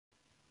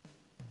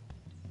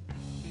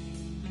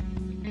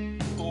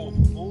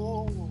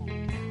Oh.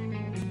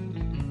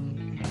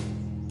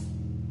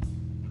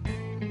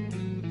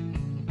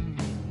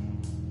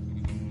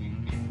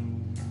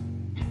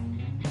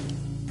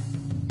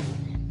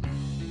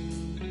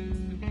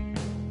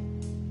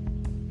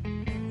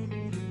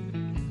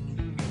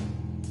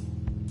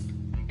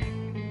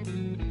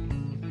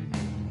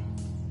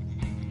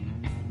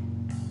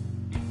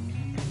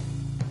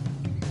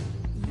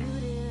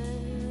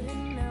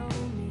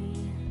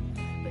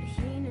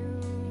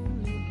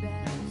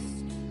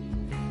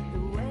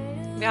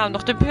 Wir haben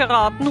doch den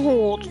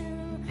Piratenhut.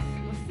 Ein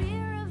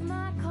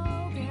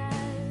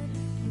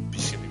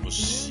bisschen die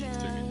Musik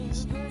da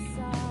genießen.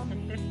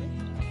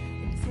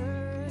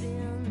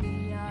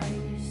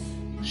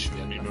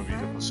 Schwärme immer wieder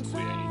von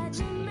Square Enix.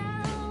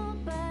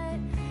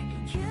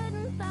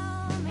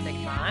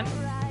 Denk mal an.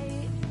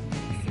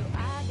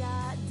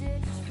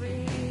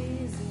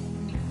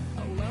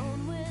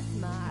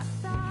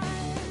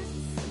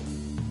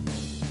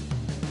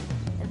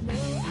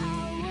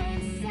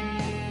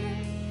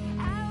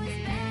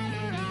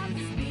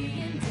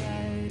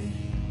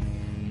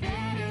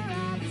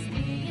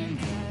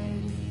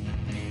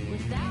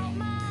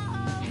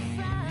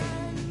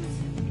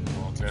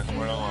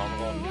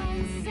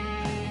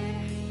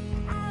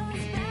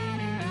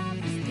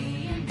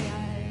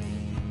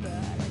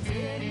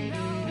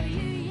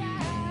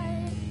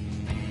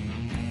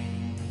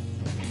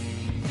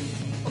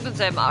 Und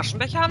denselben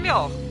Aschenbecher haben wir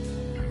auch.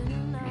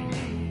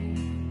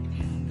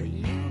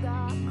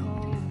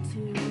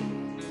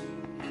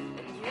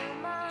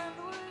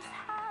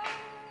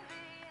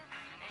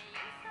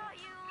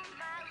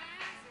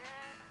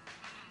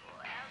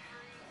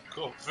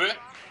 Kopfe?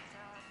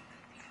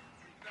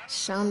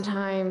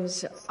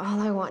 Sometimes all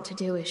I want to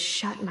do is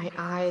shut my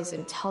eyes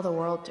and tell the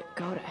world to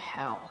go to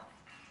hell.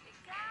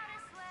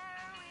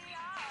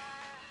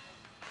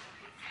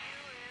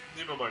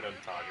 Nehmen wir mal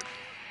einen Tage.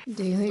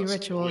 Daily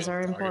rituals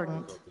are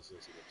important,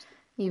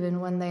 even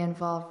when they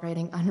involve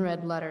writing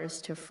unread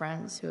letters to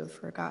friends who have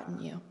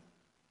forgotten you.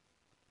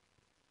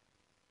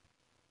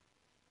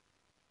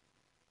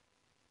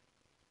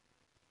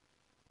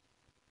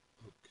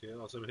 Okay,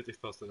 außerdem hätte ich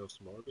fast einen aufs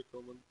Maul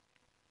bekommen.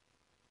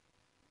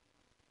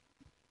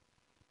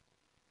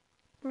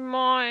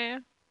 Moi.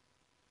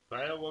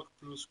 Firewalk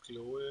plus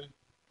Chloe.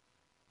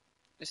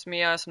 Ist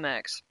mehr als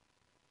Max.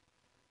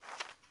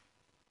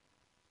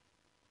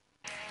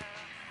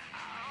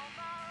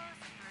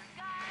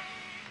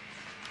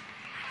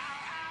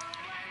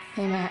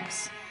 Hey,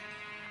 Max.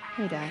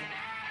 Hey, Dad.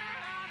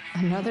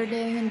 Another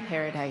day in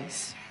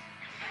paradise.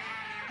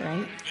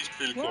 Right? Nicht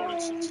viel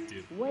Collins zu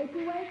zitieren.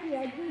 Wakey, wakey,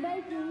 eggs and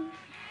bacon.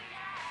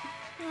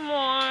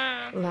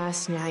 Moi.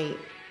 Last night,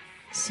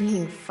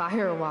 seeing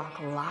Firewalk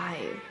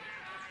live.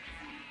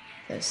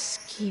 Those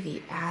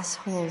skeevy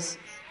assholes.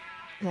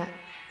 That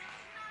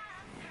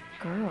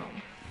girl.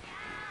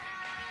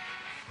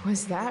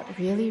 Was that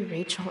really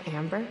Rachel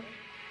Amber?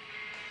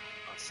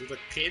 Achso, da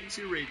kennen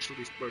Sie Rachel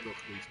nicht mal noch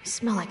nicht.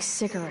 Smell like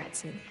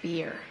cigarettes and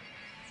beer.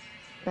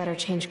 Better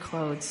change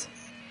clothes.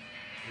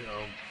 Ja,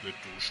 eine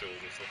Dusche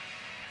oder so.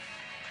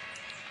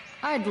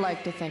 I'd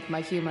like to think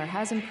my humor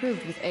has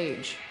improved with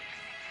age.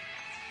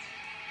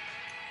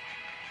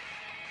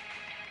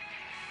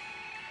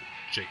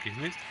 Check ich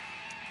nicht.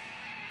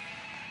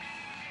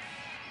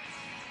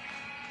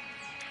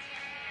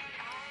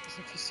 Das ist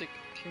ein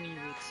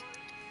Physik-Chemie-Witz.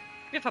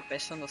 Wir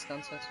verbessern das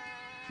Ganze jetzt.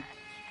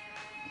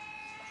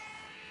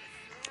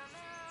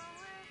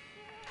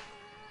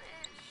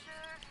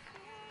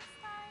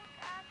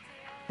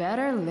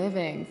 Better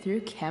living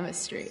through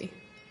chemistry.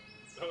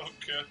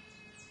 Okay.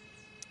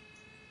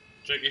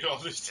 Check ich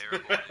auch nicht.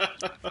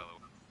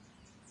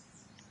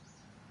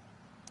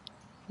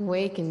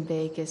 Wake and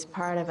bake is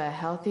part of a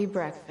healthy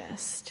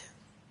breakfast.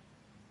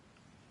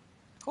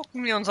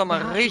 Gucken wir uns einmal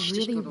That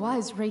richtig really gut um.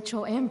 was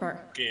Rachel Amber.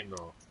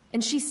 Genau.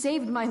 And she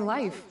saved my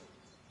life.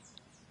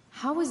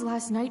 How was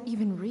last night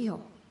even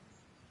real?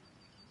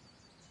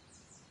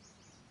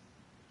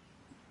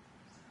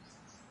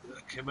 Da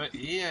kennen wir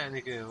eh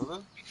einige,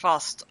 oder?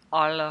 Fast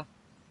alle.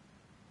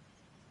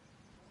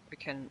 Wir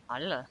kennen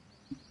alle.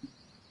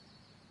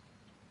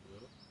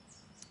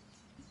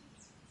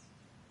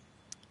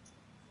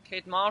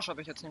 Kate Marsh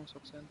habe ich jetzt nirgends so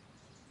gesehen.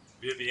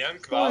 Wir wären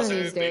One of quasi,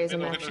 these wenn days wir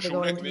I'm noch in der actually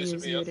Schule going to gewesen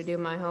use you to wären, do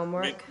my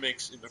homework. mit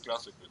Max in der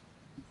Klasse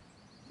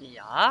gewesen.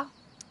 Ja?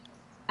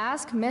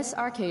 Ask Miss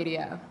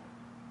Arcadia.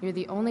 You're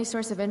the only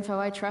source of info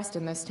I trust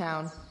in this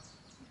town.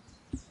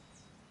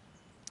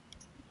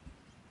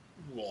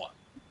 Boah.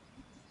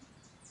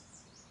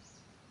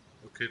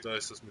 Okay, da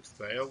ist das mit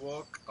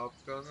Firewalk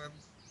abgegangen.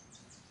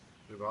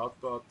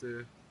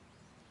 Privatparty.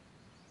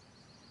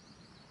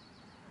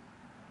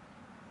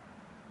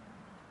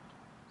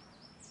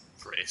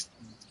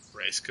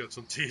 Prescott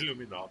und die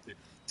Illuminati.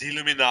 Die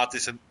Illuminati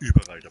sind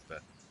überall dabei.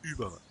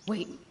 Überall.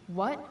 Wait,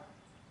 what?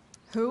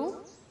 Who?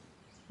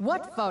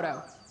 What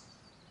photo?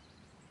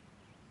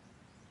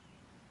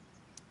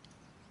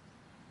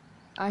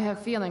 I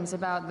have feelings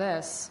about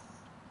this.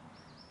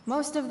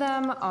 Most of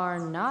them are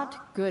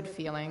not good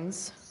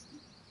feelings.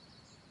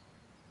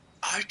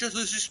 Alter,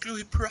 das ist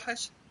Louis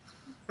Price.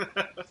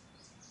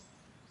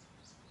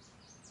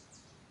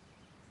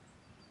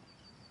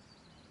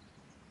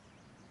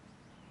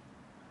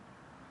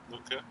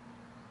 Okay.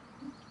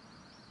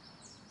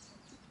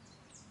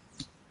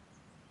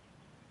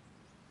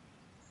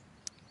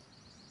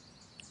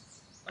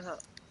 Also,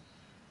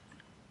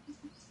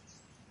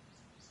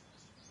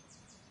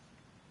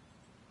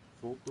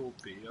 Foto,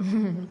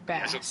 Bär.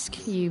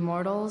 Bask, ye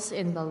mortals,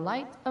 in the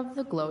light of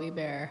the glowy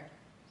bear.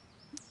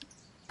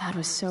 Dad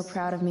was so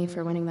proud of me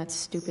for winning that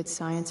stupid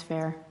science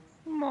fair.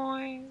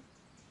 moin.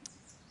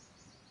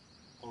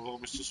 Aber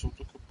warum ist das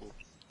Foto kaputt?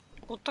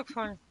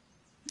 Runtergefallen.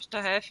 Ist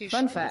der Haifisch.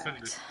 Fun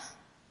fact.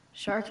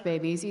 Shark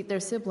babies eat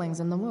their siblings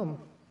in the womb.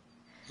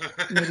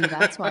 Maybe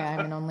that's why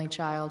I'm an only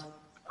child.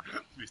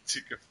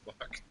 Witziger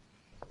Fuck.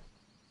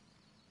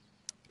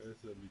 Das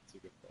ist ein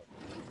witziger Fuck.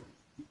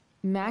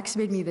 Max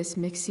made me this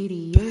mix CD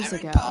years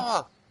ago.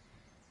 Power!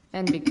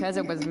 And because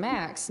it was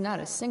Max, not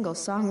a single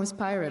song was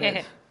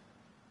pirated.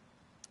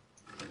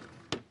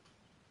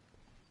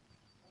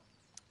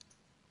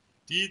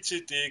 Die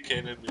CD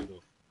kennen wir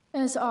noch.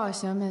 As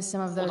awesome as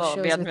some of those Oder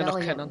shows werden with wir noch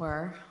Elliot kennen.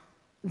 were,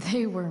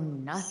 they were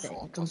nothing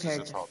Oh, das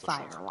compared ist to jetzt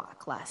harter Schritt.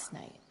 Firewalk last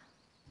night.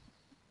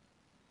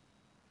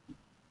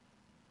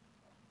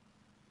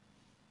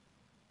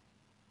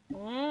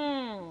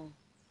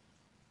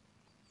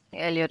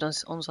 Elliot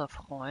ist unser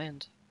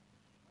Freund.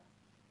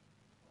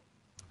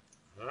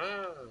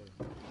 Ah.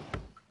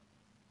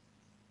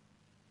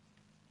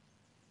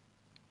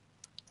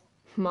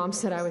 Mom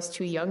said I was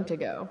too young to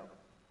go.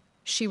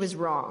 She was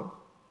wrong.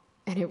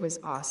 And it was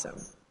awesome.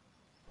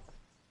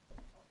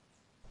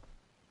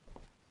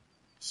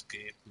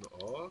 Skaten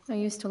auch. I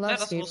used to love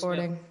das wussten wir.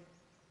 skateboarding.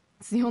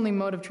 It's the only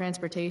mode of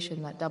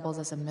transportation that doubles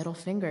as a middle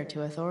finger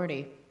to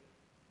authority.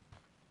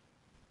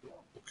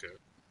 Okay.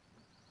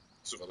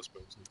 So war das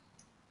bei uns nicht.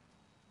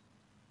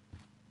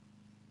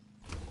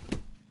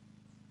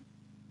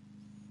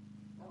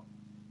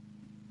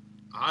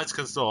 Ah, jetzt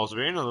kannst du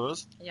auswählen, oder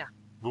was? Ja.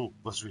 Wo?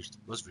 Was willst du?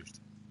 Was willst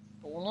du?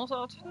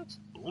 Bonus-Outfit?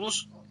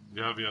 Bonus?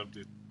 Ja, wir haben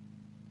die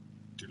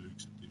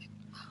Deluxe Edition.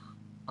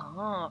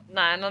 Ah,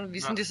 nein, dann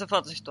wissen die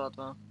sofort, dass ich dort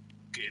war.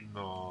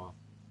 Genau.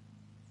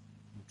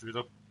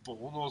 Entweder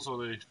Bonus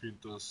oder ich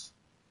finde das.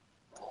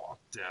 Boah,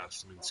 der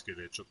ist mit dem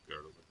Skelett schon geil,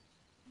 oder?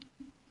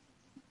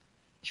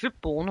 Ich will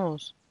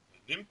Bonus.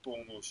 Nimm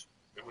Bonus.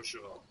 Wenn wir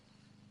schon haben.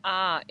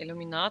 Ah,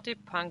 Illuminati,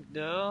 Punk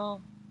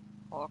Girl,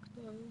 Hawk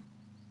Girl.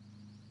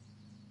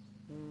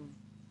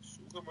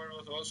 Suche mal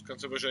was aus.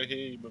 Kannst du wahrscheinlich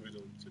eh immer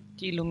wieder umziehen.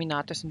 Die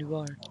Illuminati sind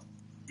überall.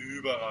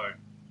 Überall.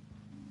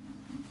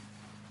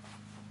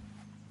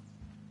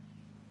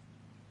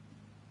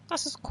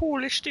 Das ist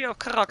cool, ich stehe auf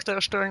Charakter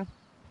erstellen.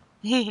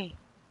 Ja,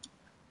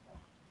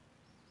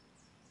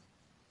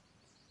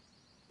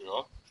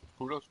 sieht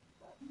cool aus.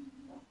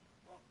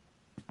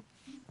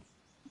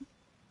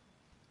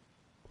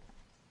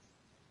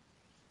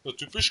 Ja,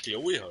 typisch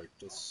Chloe halt,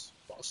 das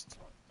passt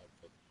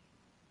einfach.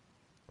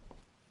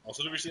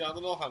 Außer du willst die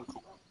anderen auch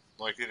angucken,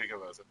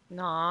 neugierigerweise.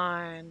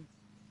 Nein.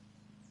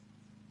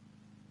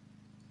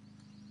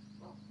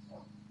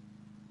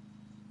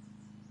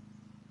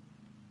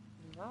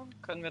 Ja,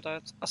 können wir da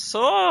jetzt... Ach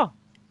so!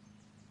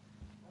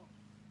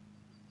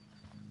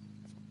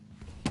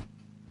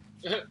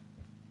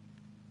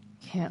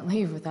 Can't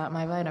leave without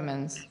my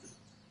vitamins.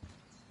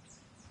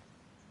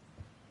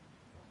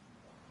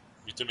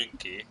 Vitamin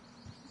G.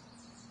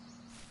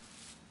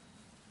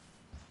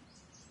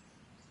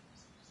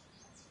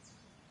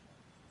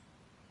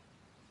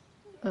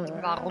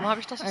 Warum habe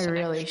ich das I jetzt so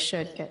really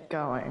eingestellt? should get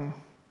going.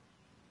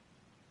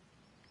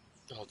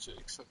 Da hat sie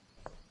eh gesagt.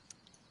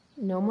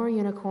 No more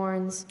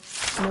unicorns,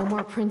 no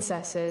more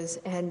princesses,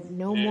 and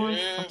no more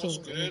Yeah, fucking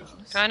that's good.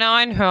 rainbows. Keine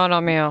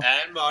Einhörner mehr.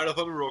 Einmal auf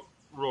einem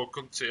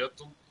Rockkonzert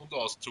und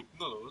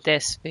auszucken, oder was?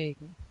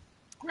 Deswegen.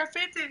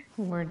 Graffiti!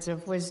 Words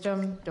of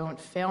wisdom, don't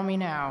fail me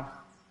now.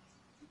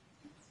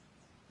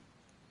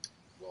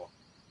 Wow.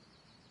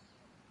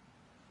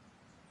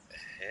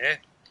 Hä?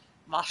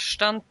 Was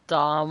stand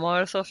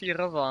damals auf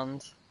ihrer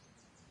Wand?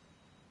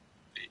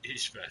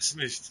 Ich weiß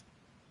nicht.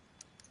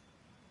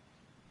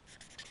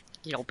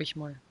 Glaub ich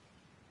mal.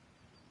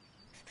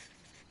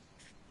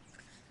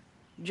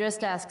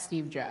 Just ask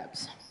Steve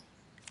Jobs.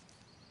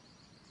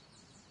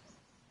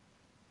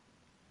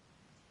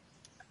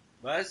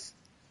 Was?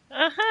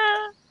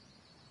 Aha!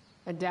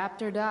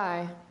 Adapt or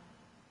die.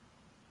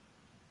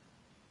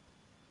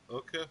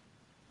 Okay.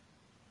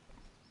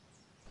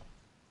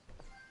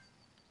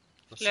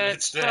 Das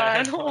Let's letzte try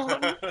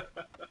einmal.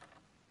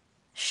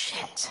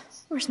 Shit,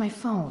 where's my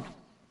phone?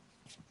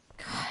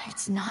 God,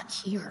 it's not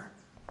here.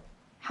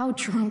 How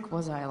drunk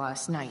was I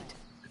last night?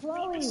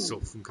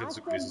 Besoffen kannst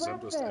du gewesen sein,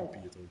 du hast ein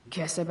Bier drin.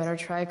 Guess I better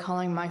try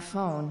calling my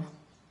phone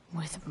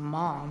with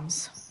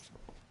Mom's.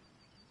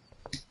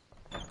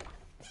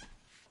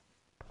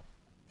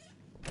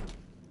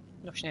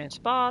 Noch schnell ins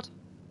Bad.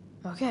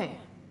 Okay.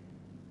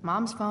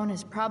 Mom's phone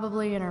is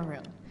probably in her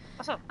room.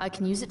 Achso. I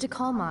can use it to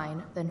call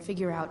mine, then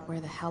figure out where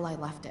the hell I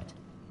left it.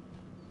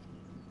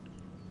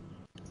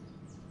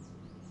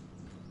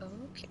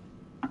 Okay.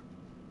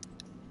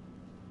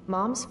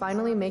 Mom's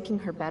finally making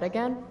her bed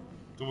again?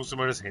 Du musst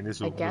mal das Handy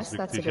suchen, guess das liegt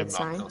that's a sicher im good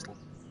sign. Nachkastel.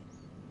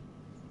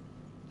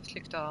 Das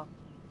liegt da.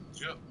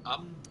 Ja,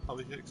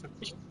 habe ich ja gesagt.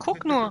 Ich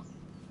guck nur.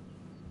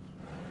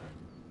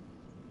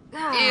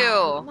 Ah,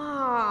 Ew.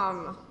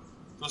 Mom!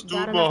 Das Bad tut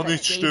man enough auch that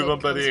nicht David stöbern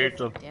bei comes den with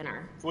Eltern.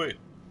 dinner. Voll.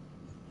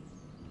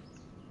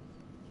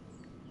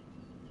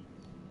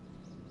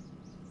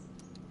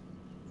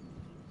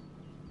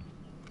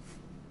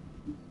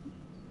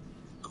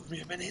 Guck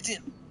mir mein Handy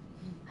an.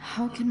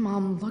 How can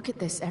Mom look at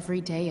this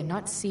every day and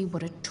not see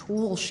what a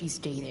tool she's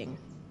dating?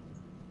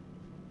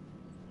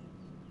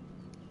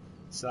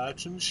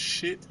 Such a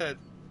shithead.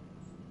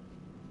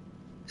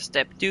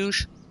 Step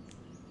douche.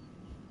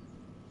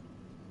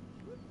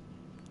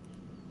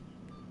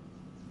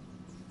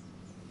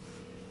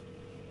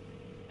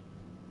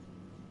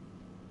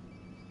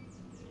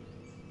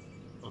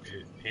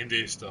 Okay,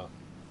 Handy ist da.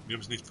 Wir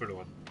haben es nicht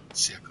verloren.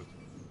 Sehr gut.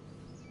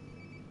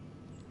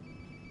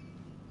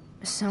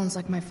 Sounds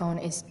like my phone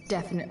is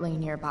definitely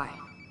nearby.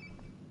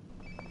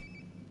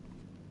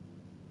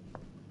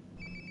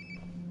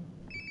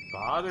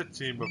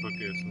 Badezimmer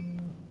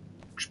vergessen.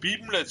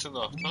 Gespielt letzte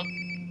Nacht, ha?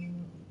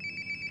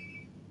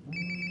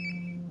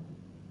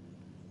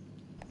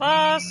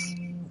 Was?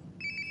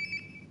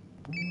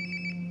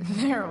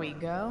 There we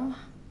go.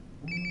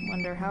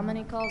 Wonder how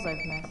many calls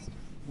I've missed.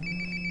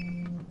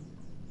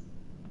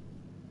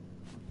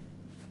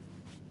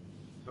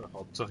 Ja,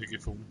 Hauptsache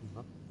gefunden, ha?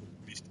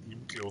 Und nicht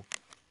im Klo.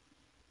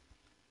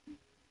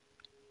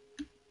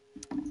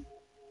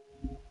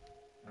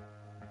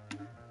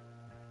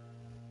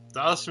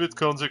 Das wird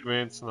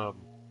Konsequenzen haben.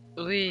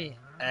 Ui.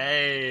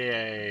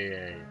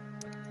 Ey.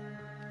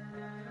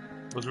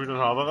 Was will der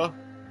Haberer?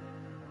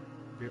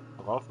 Okay,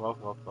 rauf.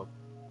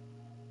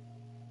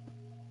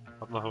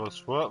 Hat nachher was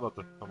vor?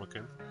 Warte, haben wir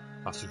kennen?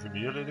 Hast du für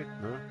mich erledigt?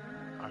 Nö.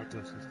 Alter,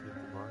 das ist nicht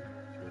normal.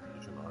 Ich weiß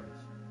eh schon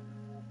alles.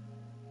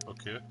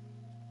 Okay.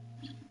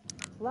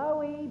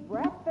 Chloe,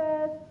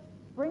 breakfast.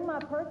 Bring my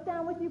purse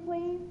down with you,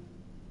 please.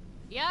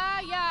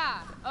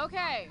 Yeah,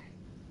 okay.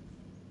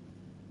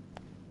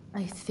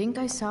 I think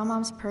I saw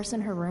Mom's purse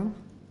in her room.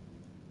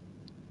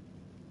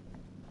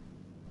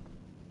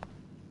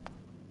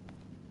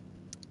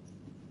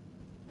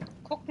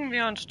 Gucken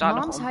wir uns da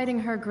noch Mom's hiding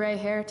her gray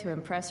hair to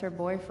impress her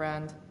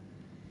boyfriend.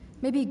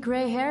 Maybe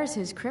gray hair's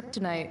his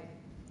kryptonite.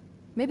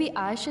 Maybe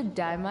I should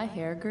dye my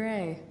hair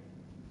gray.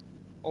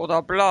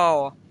 Oder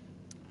blau.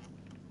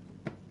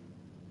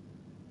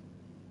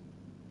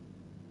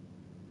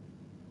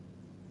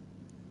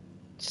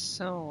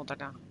 So,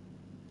 da.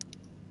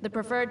 The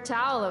preferred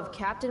towel of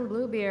Captain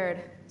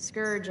Bluebeard,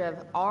 scourge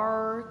of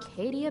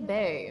Arcadia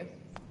Bay.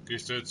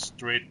 Gehst du jetzt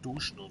straight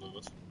duschen oder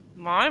was?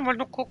 Nein, wollte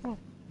nur gucken.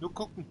 Nur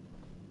gucken.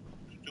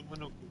 Nur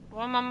gucken.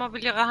 Oh, Mama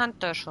will ihre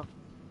Handtasche.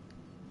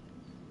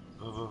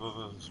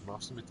 Was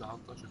machst du mit der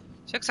Handtasche?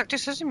 Sie hat gesagt,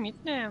 ich soll sie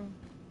mitnehmen.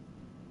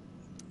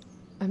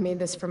 I made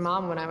this for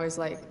Mom when I was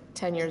like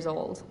 10 years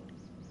old.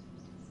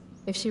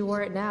 If she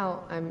wore it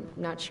now, I'm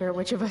not sure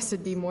which of us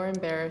would be more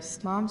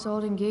embarrassed. Mom's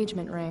old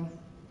engagement ring.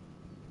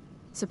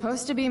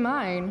 Supposed to be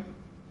mine,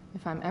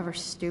 if I'm ever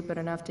stupid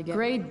enough to get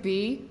grade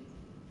B.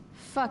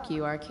 Fuck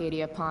you,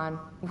 Arcadia Pawn.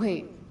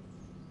 Wait,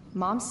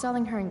 Mom's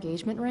selling her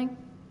engagement ring?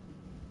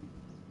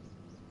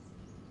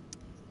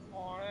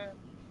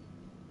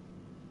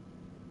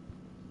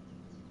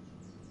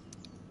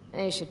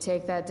 You should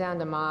take that down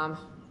to Mom.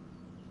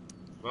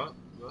 Was?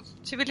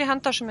 Sie will die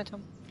Handtasche mit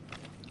haben.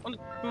 Und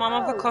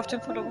Mama verkauft den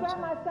Can you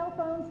Verlobungsring. grab my cell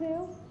phone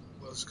too?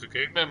 Was? Kein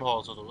Geld mehr im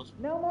Haus oder was?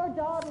 No more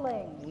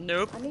dawdling.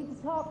 Nope. I need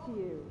to talk to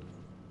you.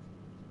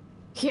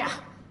 Yeah,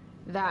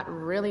 that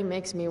really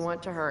makes me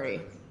want to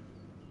hurry.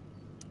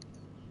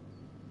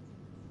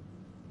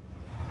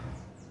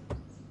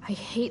 I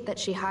hate that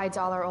she hides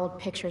all our old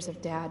pictures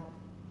of Dad.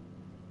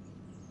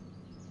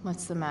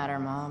 What's the matter,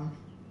 Mom?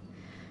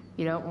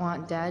 You don't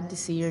want Dad to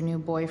see your new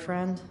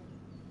boyfriend?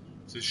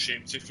 Sie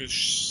schämt sich für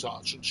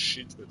Sergeant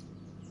Shitwit.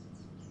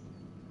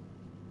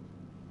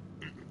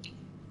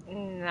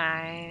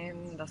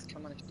 Nein, das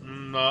kann man nicht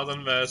tun. Na,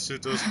 dann weiß sie,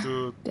 dass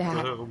du da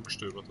Dad.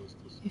 herumgestöbert hast.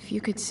 If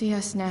you could see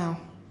us now.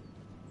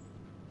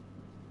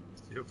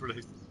 Ja,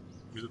 vielleicht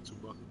wieder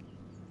zumachen.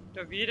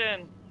 Ja, wie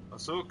denn? Ach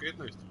so, geht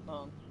nicht.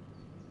 Ah.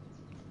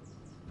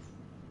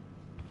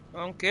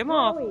 Dann gehen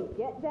wir. Chloe,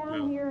 get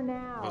down here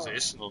now. Was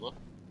essen, oder?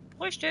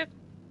 Frühstück.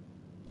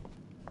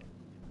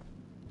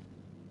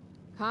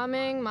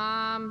 Coming,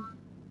 Mom.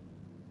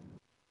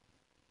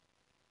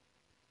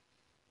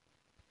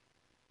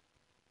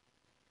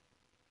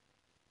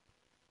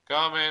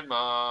 Come in,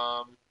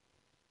 Mom.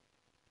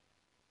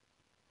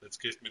 Jetzt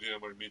gehst du mit ihr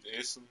mal mit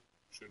essen.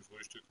 Schön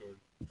Frühstück holen.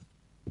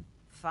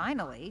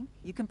 Finally,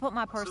 you can put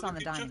my purse So, on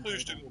the da gibt's ja dining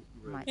Frühstück table.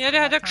 unten. Might Ja,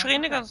 der hat ja have time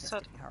geschrien die for ganze breakfast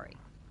Zeit. if you hurry.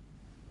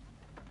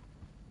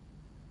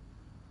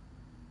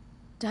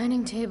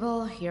 Dining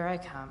table, here I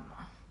come.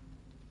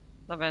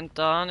 Na, wenn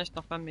da nicht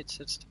noch wer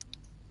mitsitzt.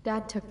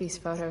 Dad took these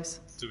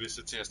photos. Du wirst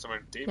jetzt erst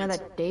einmal David Now sagen.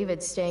 that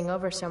David's staying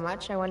over so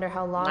much, I wonder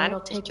how long Nein,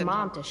 it'll ich take bin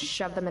Mom dran. to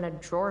shove them in a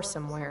drawer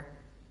somewhere.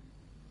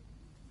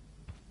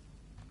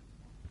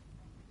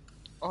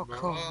 Oh,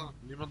 komm. Ja,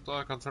 niemand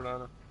da, ganz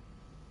alleine.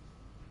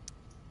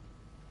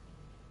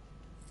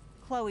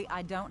 Chloe,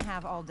 I don't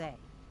have all day.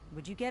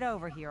 Would you get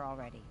over here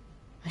already?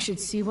 I should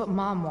see what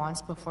Mom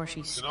wants before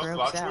she Genau, strokes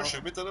quatsch mal out.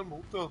 schön mit deiner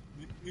Mutter.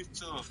 Nicht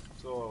so.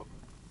 So,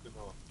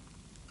 genau.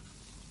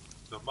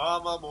 So,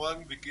 Mama,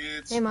 morgen, wie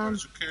geht's? Hey, Mom.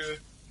 Alles okay?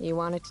 You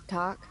wanted to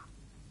talk?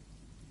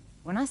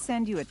 When I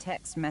send you a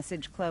text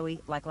message, Chloe,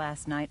 like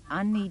last night,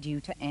 I need you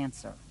to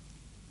answer.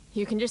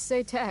 You can just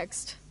say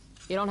text.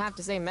 You don't have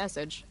to say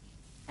message.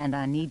 And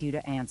I need you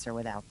to answer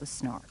without the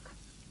snark.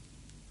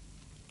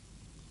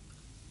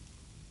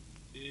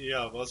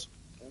 Ja, was?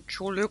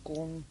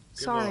 Entschuldigung.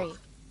 Sorry.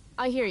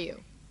 I hear you.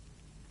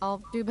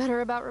 I'll do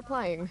better about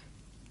replying.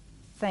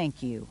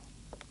 Thank you.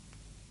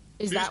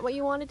 Is that what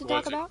you wanted to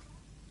talk about?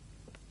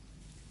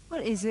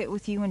 What is it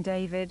with you and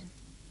David?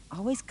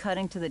 Always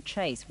cutting to the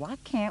chase. Why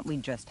can't we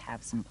just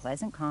have some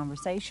pleasant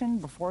conversation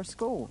before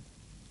school?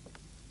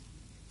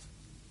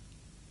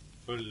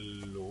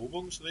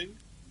 Verlobungsring?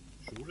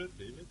 Schule,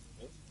 David?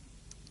 Was?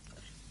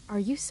 Are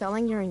you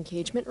selling your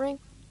engagement ring?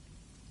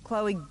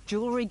 Chloe,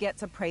 jewelry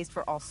gets appraised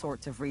for all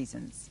sorts of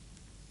reasons.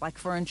 Like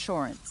for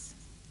insurance.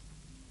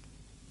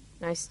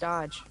 Nice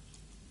dodge.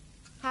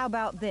 How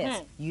about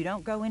this? You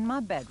don't go in my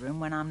bedroom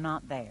when I'm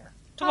not there.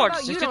 Du How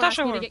wolltest about you nicht die don't ask Tasche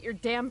me to holen. get your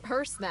damn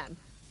purse then?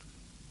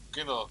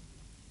 Genau.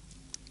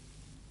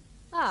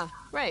 Ah,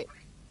 right.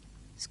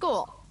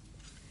 School.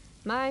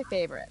 My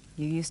favorite.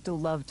 You used to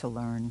love to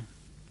learn.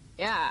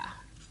 Yeah.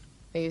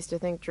 I used to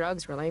think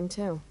drugs were lame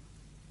too.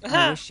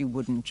 I wish you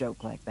wouldn't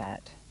joke like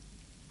that.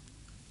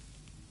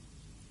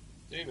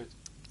 David.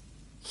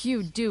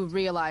 You do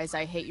realize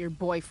I hate your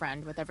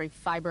boyfriend with every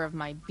fiber of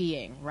my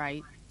being,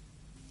 right?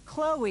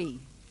 Chloe!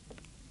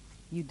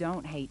 You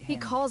don't hate him. He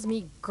calls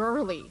me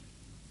girly.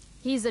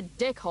 He's a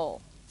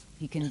dickhole.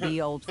 He can be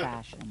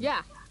old-fashioned.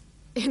 Yeah,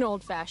 an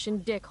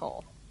old-fashioned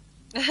dickhole.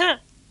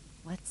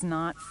 Let's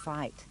not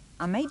fight.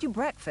 I made you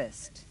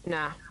breakfast.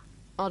 Nah,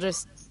 I'll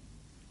just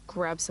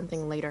grab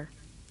something later.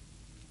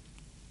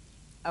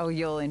 Oh,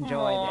 you'll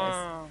enjoy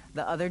this.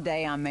 The other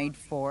day I made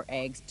 4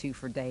 eggs, 2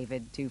 for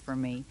David, 2 for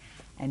me.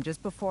 And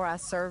just before I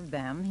served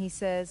them, he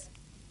says,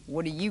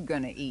 "What are you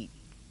gonna eat?"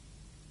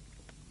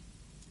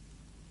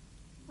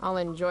 I'll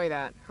enjoy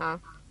that, huh?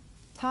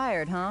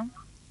 Tired, huh?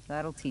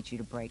 That'll teach you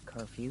to break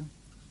curfew.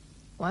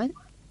 What?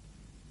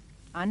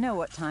 I know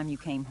what time you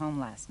came home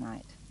last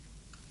night.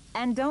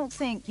 And don't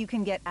think you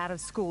can get out of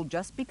school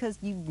just because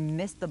you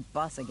missed the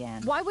bus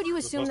again. Why would you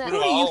assume that?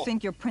 Who do you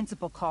think your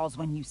principal calls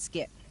when you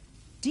skip?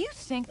 Do you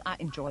think I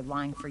enjoy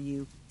lying for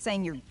you?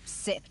 Saying you're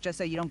sick just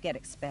so you don't get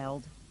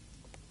expelled?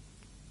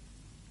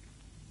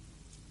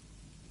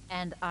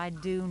 And I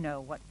do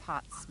know what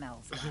pot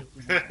smells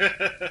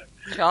like.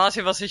 Ja,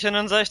 sie war sicher in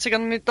den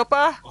 60ern mit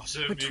dabei.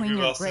 Also, Between irgendwie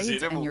your war's das grades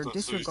jede and your Mutter. So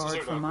ist das disregard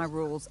halt for my einfach.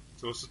 rules,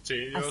 So hast du 10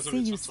 I Jahre, so see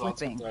wie you es 20,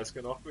 slipping. 30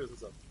 Jahren auch gewesen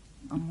sein.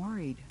 I'm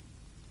worried.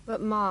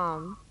 But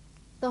Mom,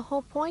 the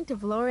whole point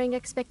of lowering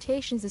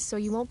expectations is so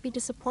you won't be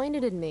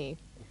disappointed in me.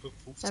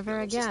 Und 50 Never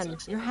Jahre hast du again.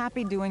 gesagt. You're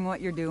happy doing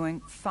what you're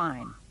doing,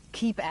 fine.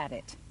 Keep at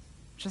it.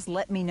 Just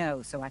let me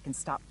know so I can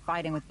stop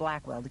fighting with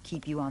Blackwell to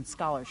keep you on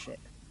scholarship.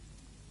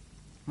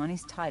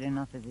 Money's tight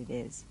enough as it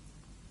is.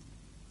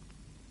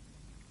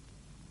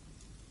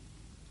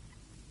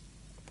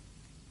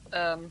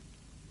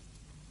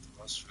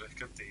 Was, vielleicht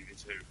kann David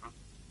helfen?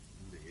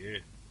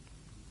 Nee.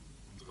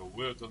 Und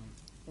Ruhe, dann...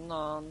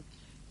 Nein.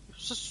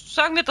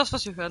 Sagen wir das,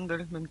 was sie hören will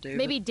mit dem David.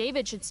 Maybe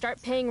David should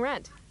start paying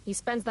rent. He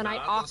spends the night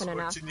Ja, often das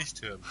wollte enough. sie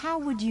nicht hören. How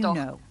would you Doch.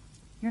 know?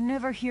 You're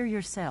never here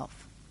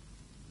yourself.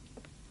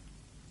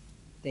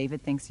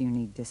 David thinks you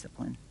need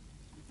discipline.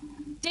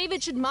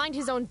 David should mind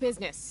his own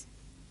business.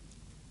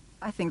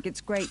 I think it's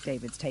great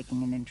David's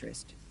taking an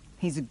interest.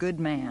 He's a good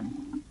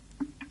man.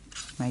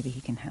 Maybe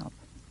he can help.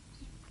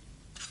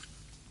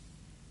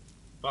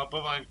 Papa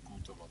war ein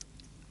guter Mann.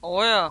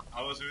 Oh ja.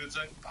 Aber sie würde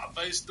sagen,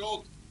 Papa ist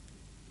tot.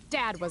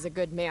 Dad was a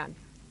good man.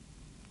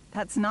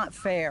 That's not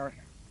fair.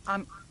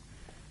 I'm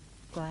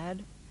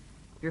glad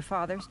your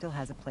father still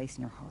has a place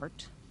in your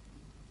heart.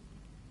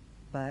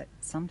 But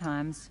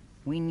sometimes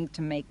we need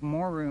to make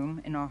more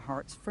room in our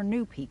hearts for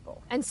new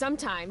people. And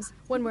sometimes,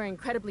 when we're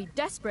incredibly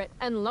desperate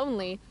and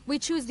lonely, we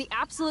choose the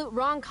absolute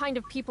wrong kind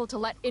of people to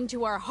let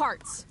into our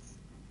hearts.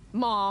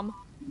 Mom.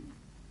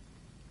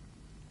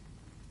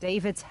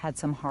 David's had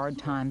some hard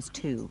times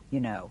too, you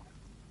know.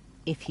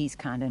 If he's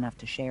kind enough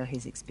to share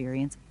his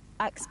experience,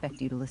 I expect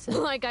you to listen.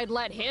 Like I'd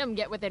let him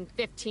get within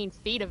 15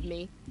 feet of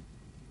me.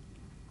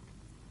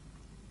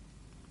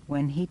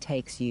 When he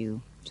takes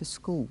you to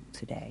school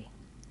today,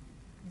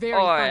 Very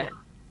Oi. funny.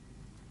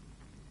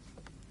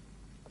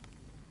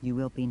 you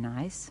will be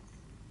nice,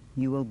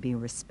 you will be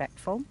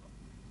respectful,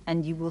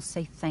 and you will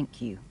say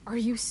thank you. Are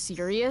you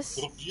serious?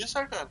 Probier's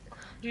halt einfach.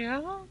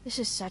 Ja. This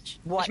is such...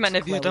 What, Ich meine,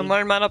 er würde Chloe?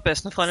 mal meiner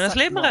besten Freundin das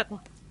Such Leben what? retten.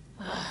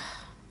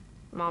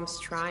 Mom's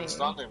trying. Das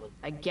wahrnehmen.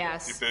 I Die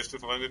guess. beste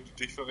Freundin,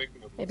 die dich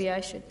verrecken hat. Maybe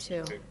I should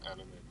too. Den einen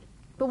nehmen.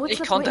 But what's Ich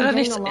the point konnte in da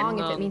getting nichts along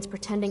if ändern. it means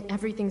pretending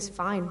everything's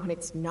fine when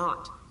it's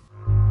not?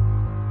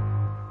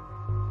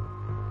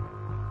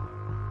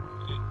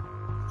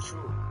 So.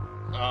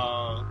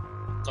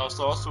 Darfst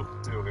du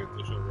aussuchen,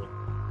 theoretisch, aber.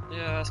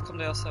 Ja, es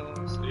kommt ja selber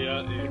raus.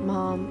 Ja,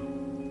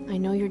 Mom, I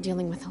know you're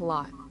dealing with a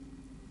lot.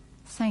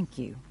 Thank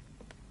you.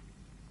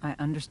 I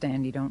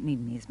understand you don't need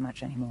me as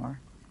much anymore.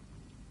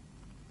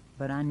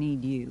 But I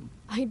need you.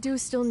 I do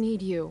still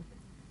need you.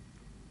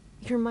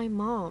 You're my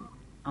mom.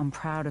 I'm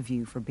proud of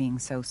you for being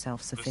so Das ist eine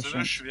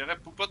self-sufficient. schwere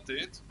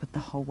Pubertät. But the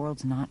whole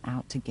world's not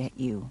out to get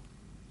you.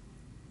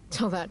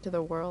 Tell that to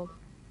the world.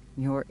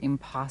 You're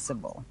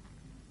impossible.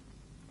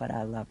 But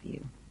I love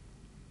you.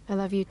 I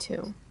love you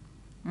too.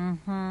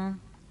 Mm-hmm.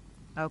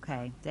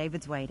 Okay,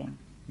 David's waiting.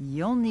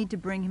 You'll need to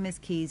bring him his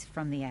keys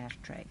from the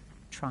ashtray.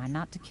 Try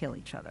not to kill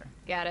each other.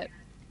 Got it.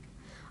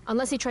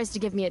 Unless he tries to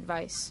give me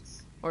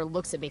advice. Or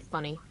looks at me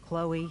funny.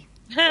 Chloe.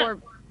 Or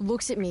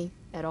looks at me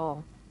at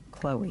all.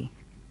 Chloe.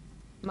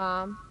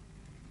 Mom,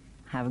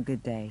 Have a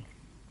good day.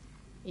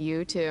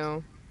 you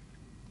too.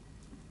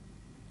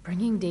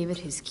 Bringing David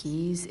his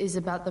keys is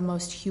about the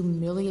most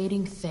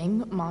humiliating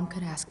thing Mom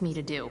could ask me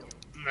to do.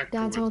 Na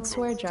Dad's gut, old komm.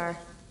 swear jar.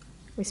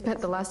 We spent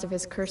the last of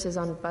his curses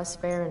on bus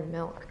fare and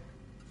milk.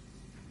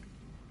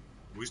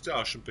 Wo ist der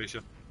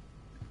Aschenbecher?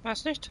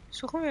 Weiß nicht.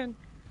 Suchen wir ihn.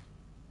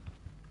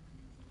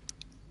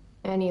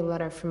 Any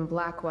letter from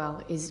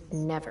Blackwell is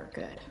never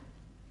good.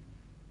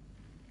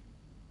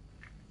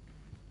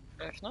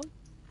 Öffnen.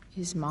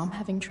 Is Mom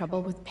having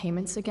trouble with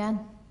payments again?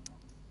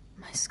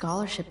 My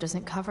scholarship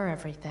doesn't cover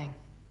everything.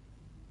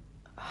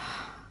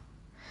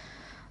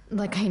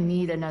 Like I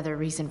need another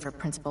reason for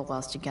Principal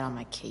Wells to get on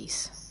my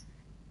case.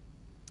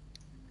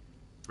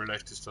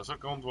 Vielleicht ist das ein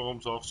Grund, warum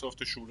sie auch so auf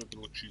die Schule ein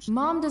bisschen geschissen.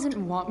 Mom doesn't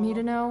want me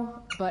to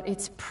know, but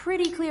it's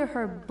pretty clear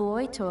her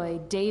boy toy,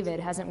 David,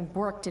 hasn't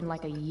worked in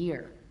like a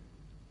year.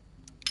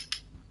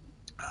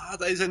 Ah,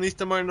 da ist er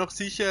nicht einmal noch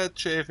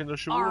Sicherheitschef in der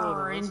Schule, oder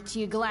was? Aren't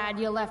you glad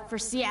you left for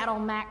Seattle,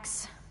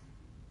 Max?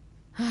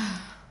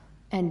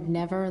 And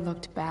never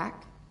looked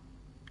back?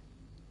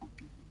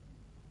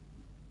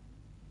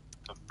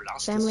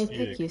 Verblasstes Family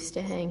Viereck. pic used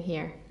to hang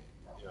here.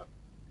 Ja,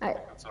 I...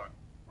 kann sagen.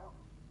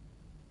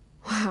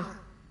 Wow.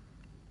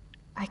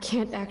 I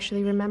can't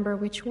actually remember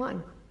which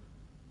one.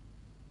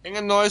 Häng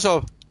ein neues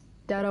auf.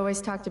 Dad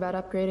always talked about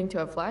upgrading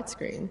to a flat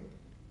screen.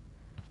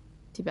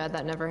 Too bad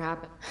that never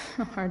happened.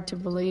 Hard to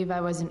believe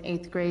I was an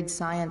 8th grade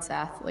science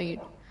athlete.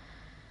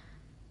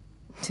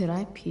 Did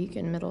I peak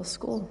in middle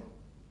school?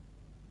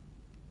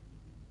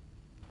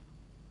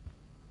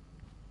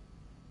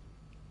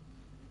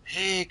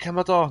 Hey, kann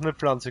man da auch eine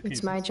Pflanze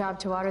It's gießen? my job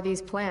to water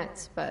these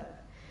plants,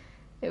 but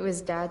it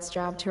was Dad's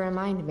job to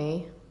remind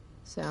me.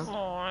 So,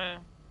 Oh, ja.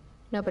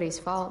 nobody's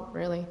fault,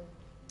 really.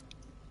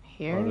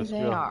 Here Alles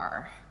they klar.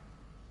 are.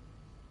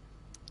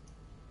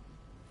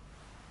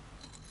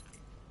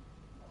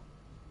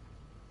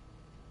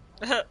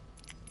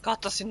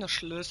 Gott, das sind nur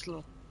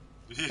Schlüssel.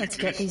 Let's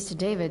get Wirklich? these to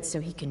David so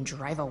he can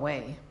drive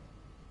away.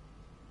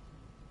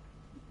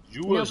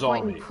 No US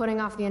point in Army.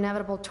 putting off the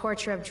inevitable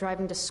torture of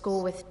driving to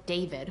school with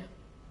David.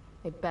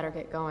 They better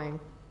get going.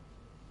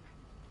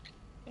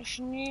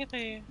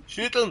 Schnieri.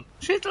 Schütteln,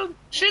 schütteln,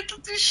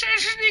 schütteln die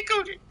scheiße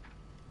Nickel.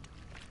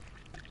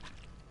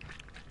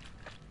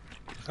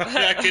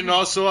 Ja,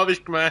 genau so habe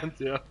ich gemeint,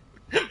 ja.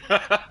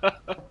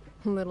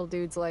 Little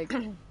dude's like,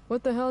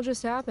 what the hell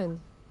just happened?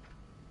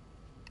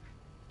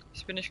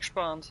 Ich bin nicht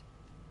gespannt.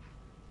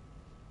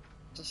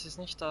 Das ist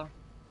nicht da.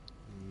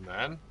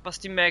 Nein. Was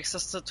die Max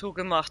das Tattoo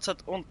gemacht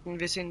hat unten,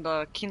 wie sie in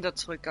der Kinder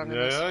zurückgegangen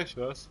Ja, ist. ja, ich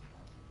weiß.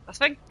 Das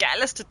wäre ein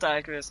geiles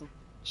Detail gewesen.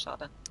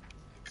 Schade.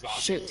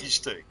 Quasi Shoot.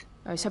 Easter Egg.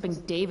 I was hoping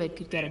David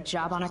could get a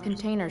job on a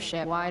container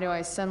ship. Why do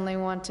I suddenly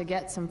want to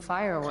get some Keine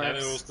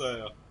fireworks?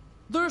 Ostereier.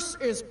 This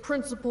is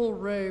Principal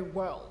Ray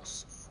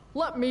Wells.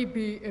 Let me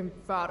be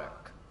emphatic.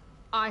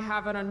 I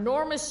have an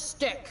enormous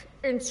stick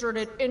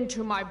inserted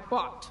into my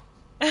butt.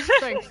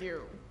 Thank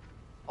you.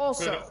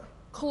 Also,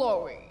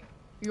 Chloe,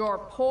 you're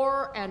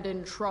poor and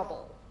in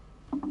trouble.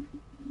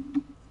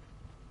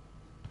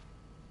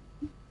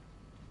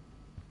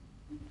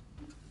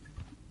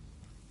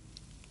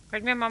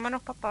 Können wir Mama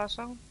noch Papa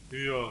sagen?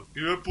 Ja,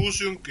 gib mir Bus,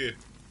 Junge.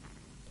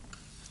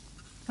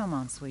 Come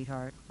on,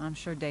 sweetheart. I'm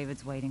sure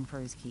David's waiting for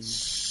his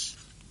keys.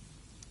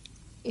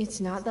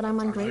 It's not that I'm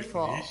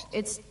ungrateful.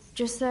 It's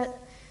just that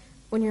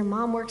when your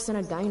mom works in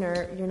a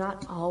diner, you're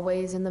not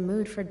always in the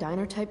mood for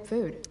diner-type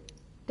food.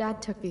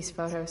 Dad took these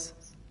photos.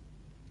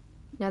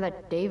 Now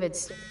that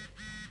David's...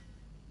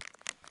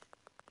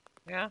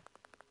 Ja.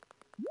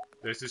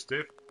 Das ist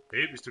Steph.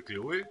 Hey, bist du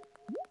Chloe?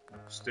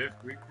 Steph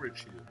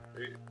Quickridge hier.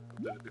 Hey,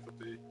 und deine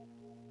DVD.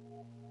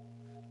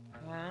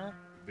 Ja.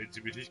 Wenn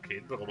sie mich nicht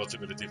kennt, warum hat sie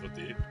mir eine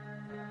DVD?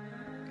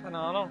 Keine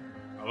Ahnung.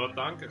 Aber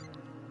danke.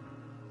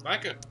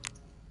 Danke.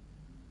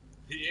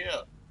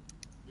 Yeah.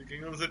 Wir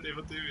kriegen unsere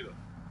DVD wieder.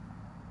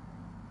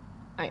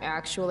 I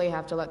actually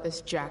have to let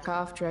this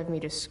jack-off drive me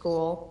to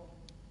school.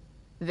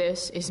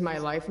 This is my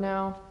life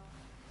now.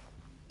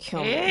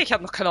 Kill me. Hey, ich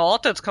habe noch kein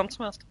Auto, jetzt kommt's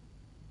mir erst.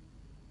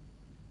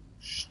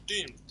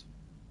 Stimmt.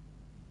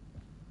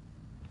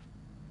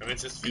 Ja, wenn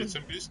du jetzt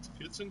 14 bist,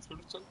 14,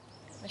 15,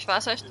 Ich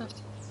weiß echt nicht.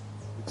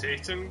 mit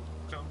 16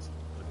 kannst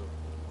also,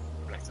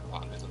 vielleicht ein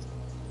paar nicht.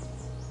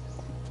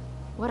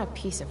 What a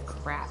piece of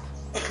crap.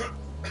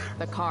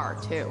 The car,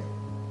 too.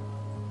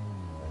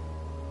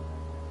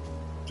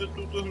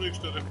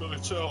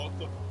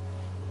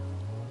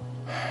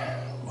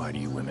 Why do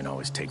you women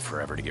always take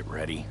forever to get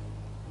ready?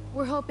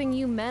 We're hoping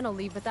you men will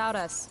leave without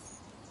us.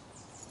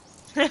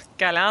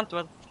 Geile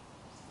Antwort.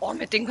 Oh,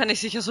 mit dem kann ich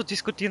sicher so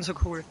diskutieren, so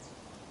cool.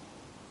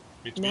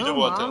 Mit No,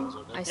 Widerworte und Mom.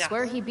 so, I ne?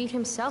 swear he beat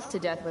himself to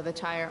death with a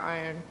tire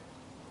iron.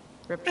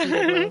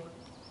 Repeatedly.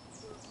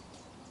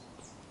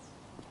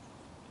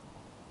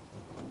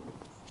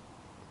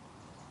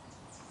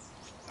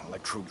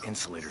 Electrode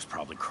insulator's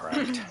probably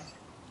cracked.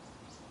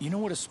 You know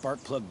what a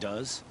spark plug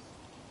does?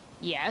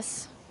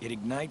 Yes. It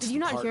ignites Did you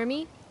the not part... hear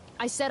me?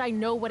 I said I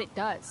know what it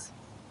does.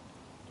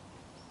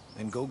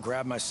 Then go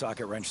grab my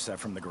socket wrench set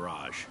from the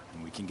garage,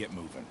 and we can get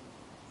moving.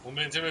 Und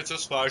wenn du mir jetzt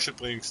das Falsche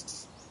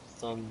bringst,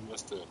 dann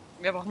weißt du.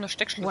 Wir brauchen eine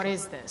Steckschlüssel. What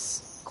is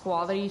this?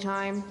 Quality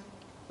time?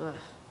 Ugh.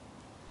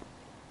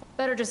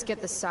 Better just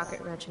get the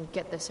socket wrench and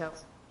get this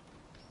out.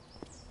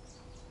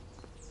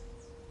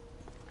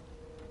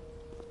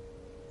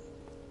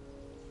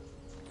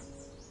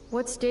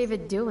 What's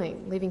David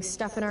doing, leaving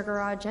stuff in our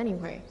garage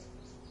anyway?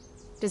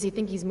 Does he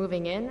think he's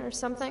moving in or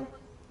something?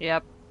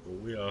 Yep.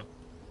 Oh ja.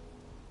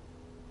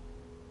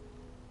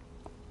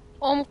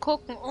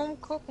 Umgucken.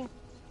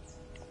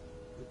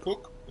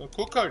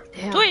 Guck halt.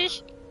 Damn. Tu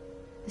ich.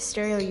 The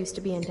stereo used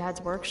to be in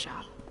Dad's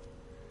workshop.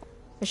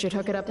 I should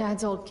hook it up to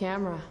Dad's old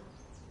camera.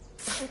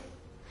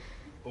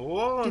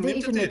 Oh, Do they nimmt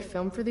even er make den?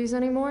 film for these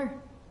anymore?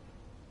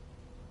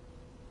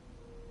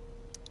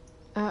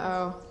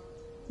 Uh-oh.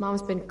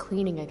 Mom's been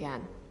cleaning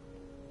again.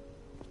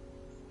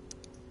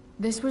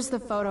 This was the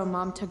photo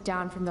Mom took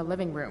down from the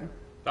living room.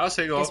 Das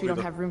hängt auch Guess we don't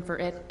wieder. have room for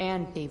it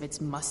and David's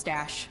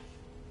mustache.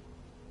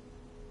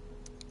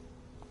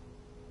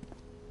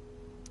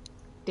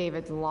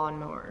 David's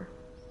lawnmower.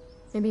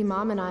 Maybe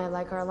Mom and I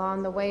like our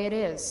lawn the way it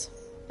is.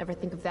 Ever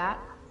think of that?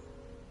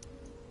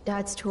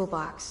 Dad's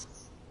toolbox.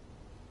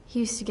 He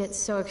used to get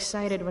so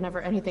excited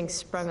whenever anything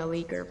sprung a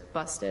leak or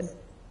busted.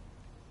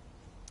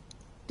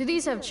 Do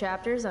these have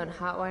chapters on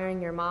hot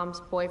wiring your mom's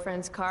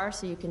boyfriend's car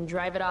so you can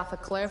drive it off a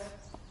cliff?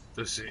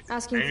 Das ist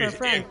Asking for a eigentlich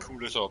friend. ein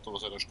cooles Auto,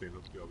 was er da stehen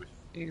hat, glaube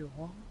ich. Ja.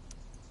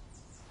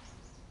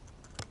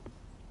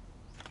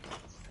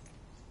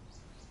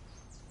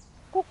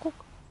 Guck.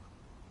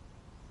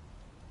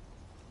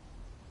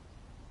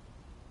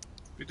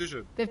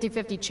 Bitteschön.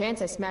 50-50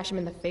 chance I smash him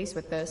in the face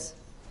with this.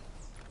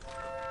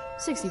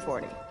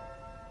 60-40.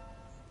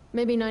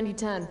 Maybe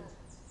 90-10.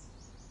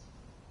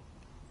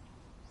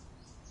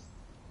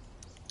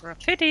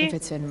 Graffiti. If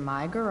it's in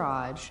my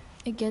garage,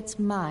 it gets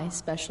my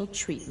special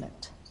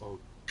treatment.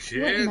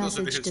 Okay, What das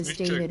habe message ich jetzt does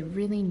mitchecken. David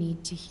really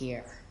need to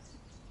hear?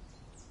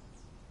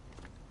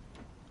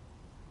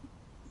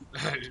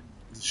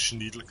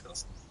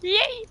 Schniedelkasten.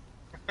 Yay!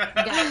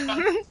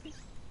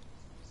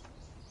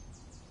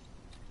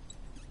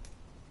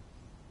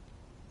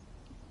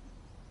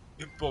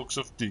 Im Box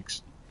of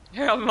Dicks.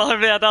 Hör mal,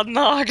 wer da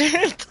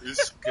nagelt.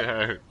 Ist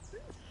geil.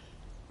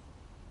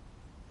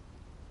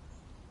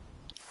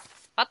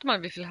 Warte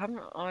mal, wie viel haben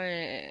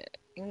wir?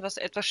 Irgendwas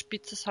etwas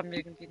Spitzes haben wir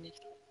irgendwie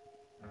nicht.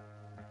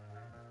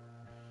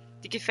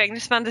 Die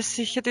Gefängniswand ist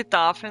sicher die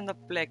Tafel in der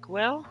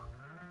Blackwell.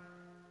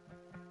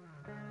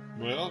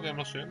 Naja, werden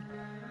wir sehen.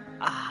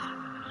 Ah.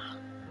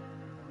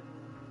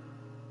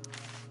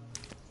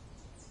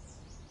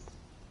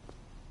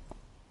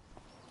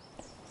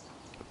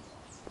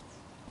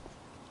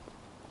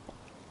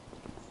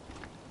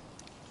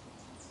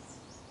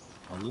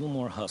 A little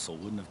more hustle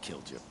wouldn't have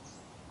killed you.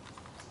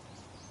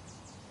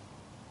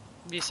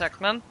 Wie sagt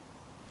man?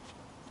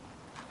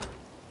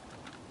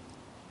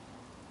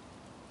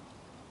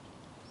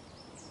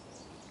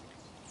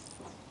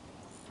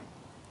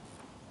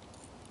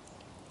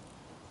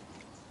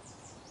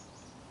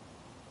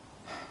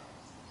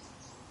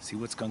 See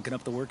what's gunking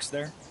up the works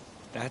there?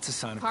 That's a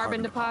sign of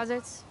Carbon deposit.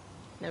 deposits?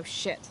 No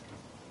shit.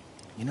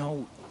 You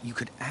know, you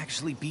could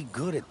actually be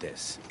good at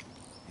this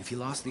if you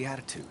lost the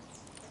attitude.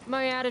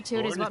 My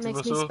attitude is Oh, what nicht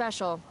makes immer me so.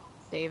 special,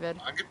 David.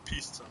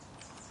 Angepisst sind.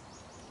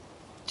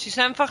 Sie ist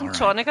einfach ein Alright.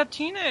 zorniger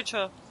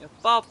Teenager. Ihr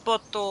Papa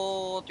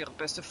tot, ihre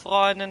beste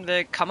Freundin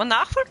weg. Kann man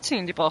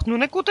nachvollziehen, die braucht nur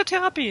eine gute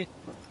Therapie.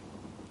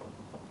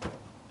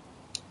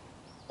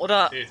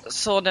 Oder Okay.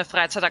 so eine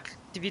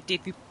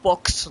Freizeitaktivität wie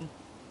Boxen.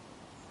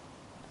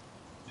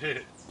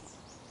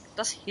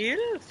 Das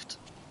hilft.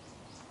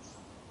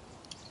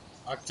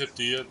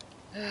 Akzeptiert.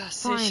 Ja,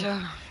 Fine.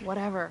 sicher.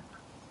 Whatever.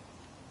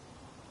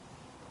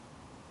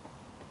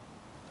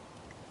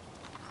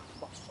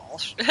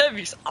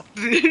 Wie es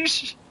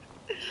abwischt.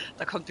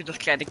 Da kommt wieder das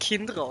kleine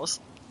Kind raus.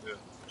 Ja.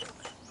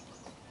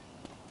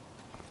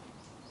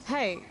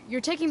 Hey,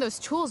 you're taking those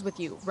tools with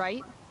you,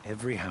 right?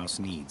 Every house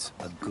needs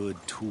a good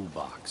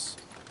toolbox.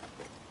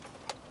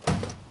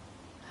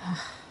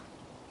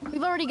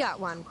 We've already got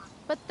one,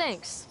 but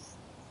thanks.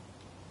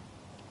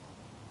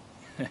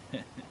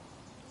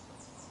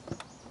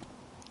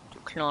 Die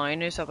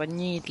Kleine ist aber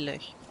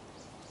niedlich.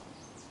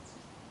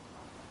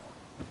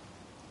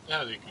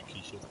 Ja, die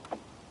gekichert.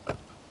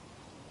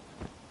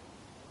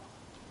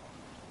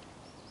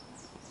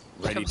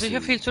 ready komme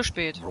sicher viel zu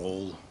spät. to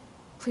roll?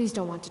 Please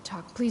don't want to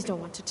talk. Please don't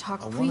want to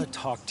talk. I Please. want to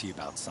talk to you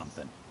about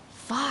something.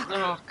 Fuck.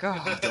 Oh We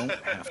Gott. don't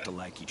have to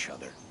like each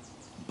other,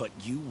 but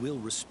you will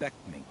respect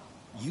me.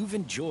 You've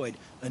enjoyed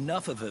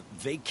enough of a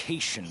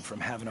vacation from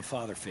having a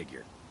father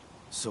figure.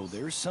 So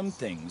there's some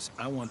things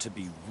I want to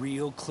be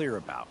real clear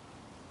about.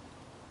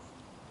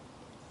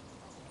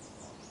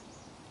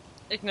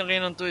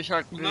 Ignorieren und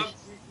durchhalten will Na,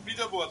 ich.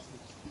 wieder Worte.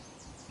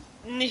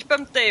 Nicht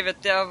beim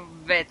David, der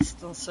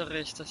wetzt uns so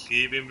richtig.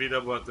 Gib ihm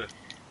wieder Worte.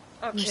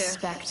 Okay.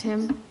 Respect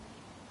him?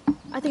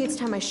 I think it's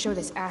time I show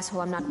this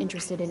asshole I'm not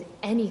interested in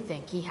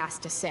anything he has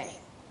to say.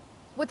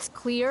 What's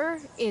clear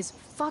is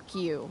fuck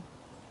you.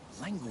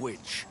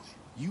 Language.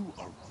 You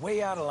are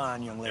way out of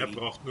line, young lady.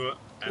 Braucht nur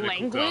eine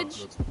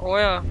Language? gute Oh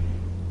ja.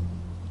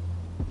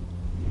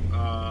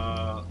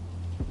 Antwort.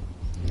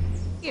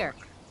 Here,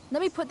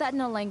 let me put that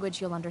in a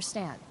language you'll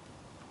understand.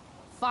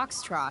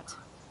 Foxtrot.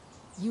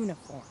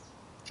 Uniform.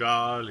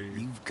 Charlie.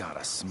 You've got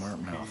a smart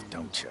mouth,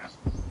 don't you?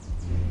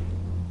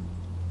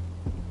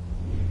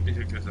 Ich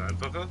erkläre es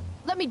einfacher.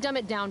 Let me dumb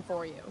it down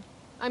for you.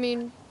 I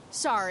mean,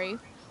 sorry.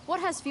 What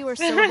has fewer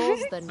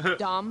syllables than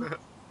dumb?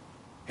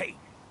 Hey,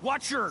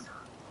 watch your...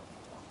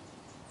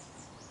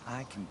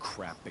 I can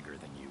crap bigger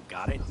than you,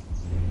 got it?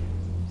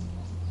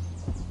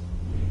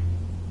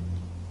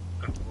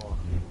 Boah.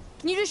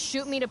 Can you just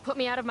shoot me to put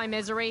me out of my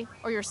misery?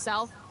 Or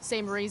yourself?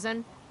 Same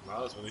reason?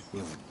 Na, das war nicht It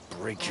gut. would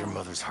break your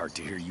mother's heart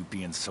to hear you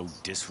being so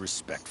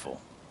disrespectful.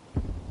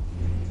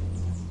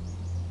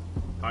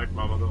 Halt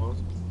Mama da raus.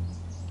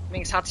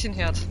 Wenigstens hat sie ein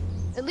Herz.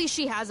 At least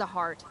she has a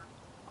heart.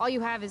 All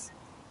you have is...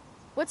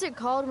 What's it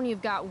called when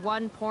you've got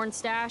one porn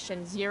stash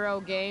and zero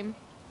game?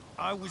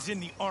 I was in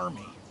the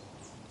army.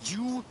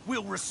 You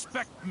will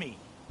respect me.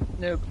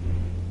 Nope.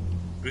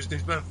 Du bist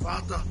nicht mein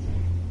Vater.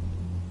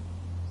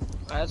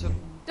 Also,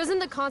 Doesn't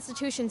the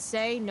Constitution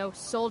say no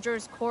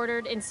soldiers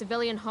quartered in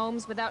civilian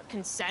homes without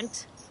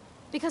consent?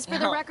 Because for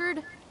the No.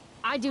 record,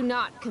 I do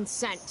not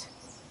consent.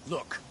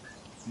 Look,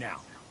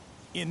 now,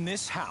 in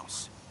this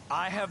house,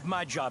 I have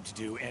my job to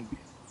do, and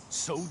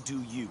so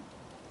do you.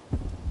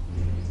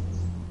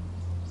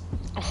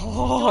 Do I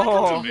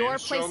come to your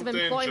Mensch, place of schon, den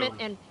employment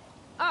schon. and...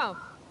 Oh,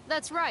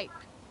 that's right.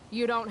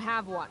 You don't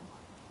have one.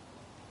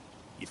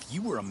 If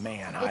you were a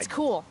man, It's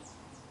cool.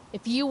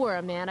 If you were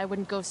a man, I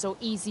wouldn't go so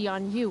easy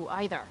on you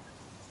either.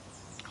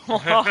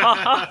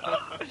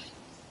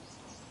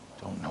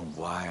 don't know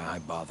why I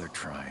bother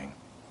trying.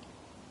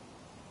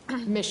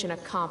 Mission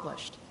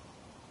accomplished.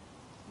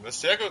 Na,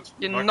 sehr gut.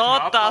 War genau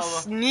knapp,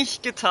 das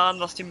nicht getan,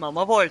 was die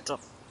Mama wollte.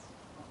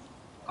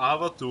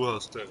 aber du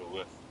hast die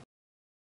Ruhe.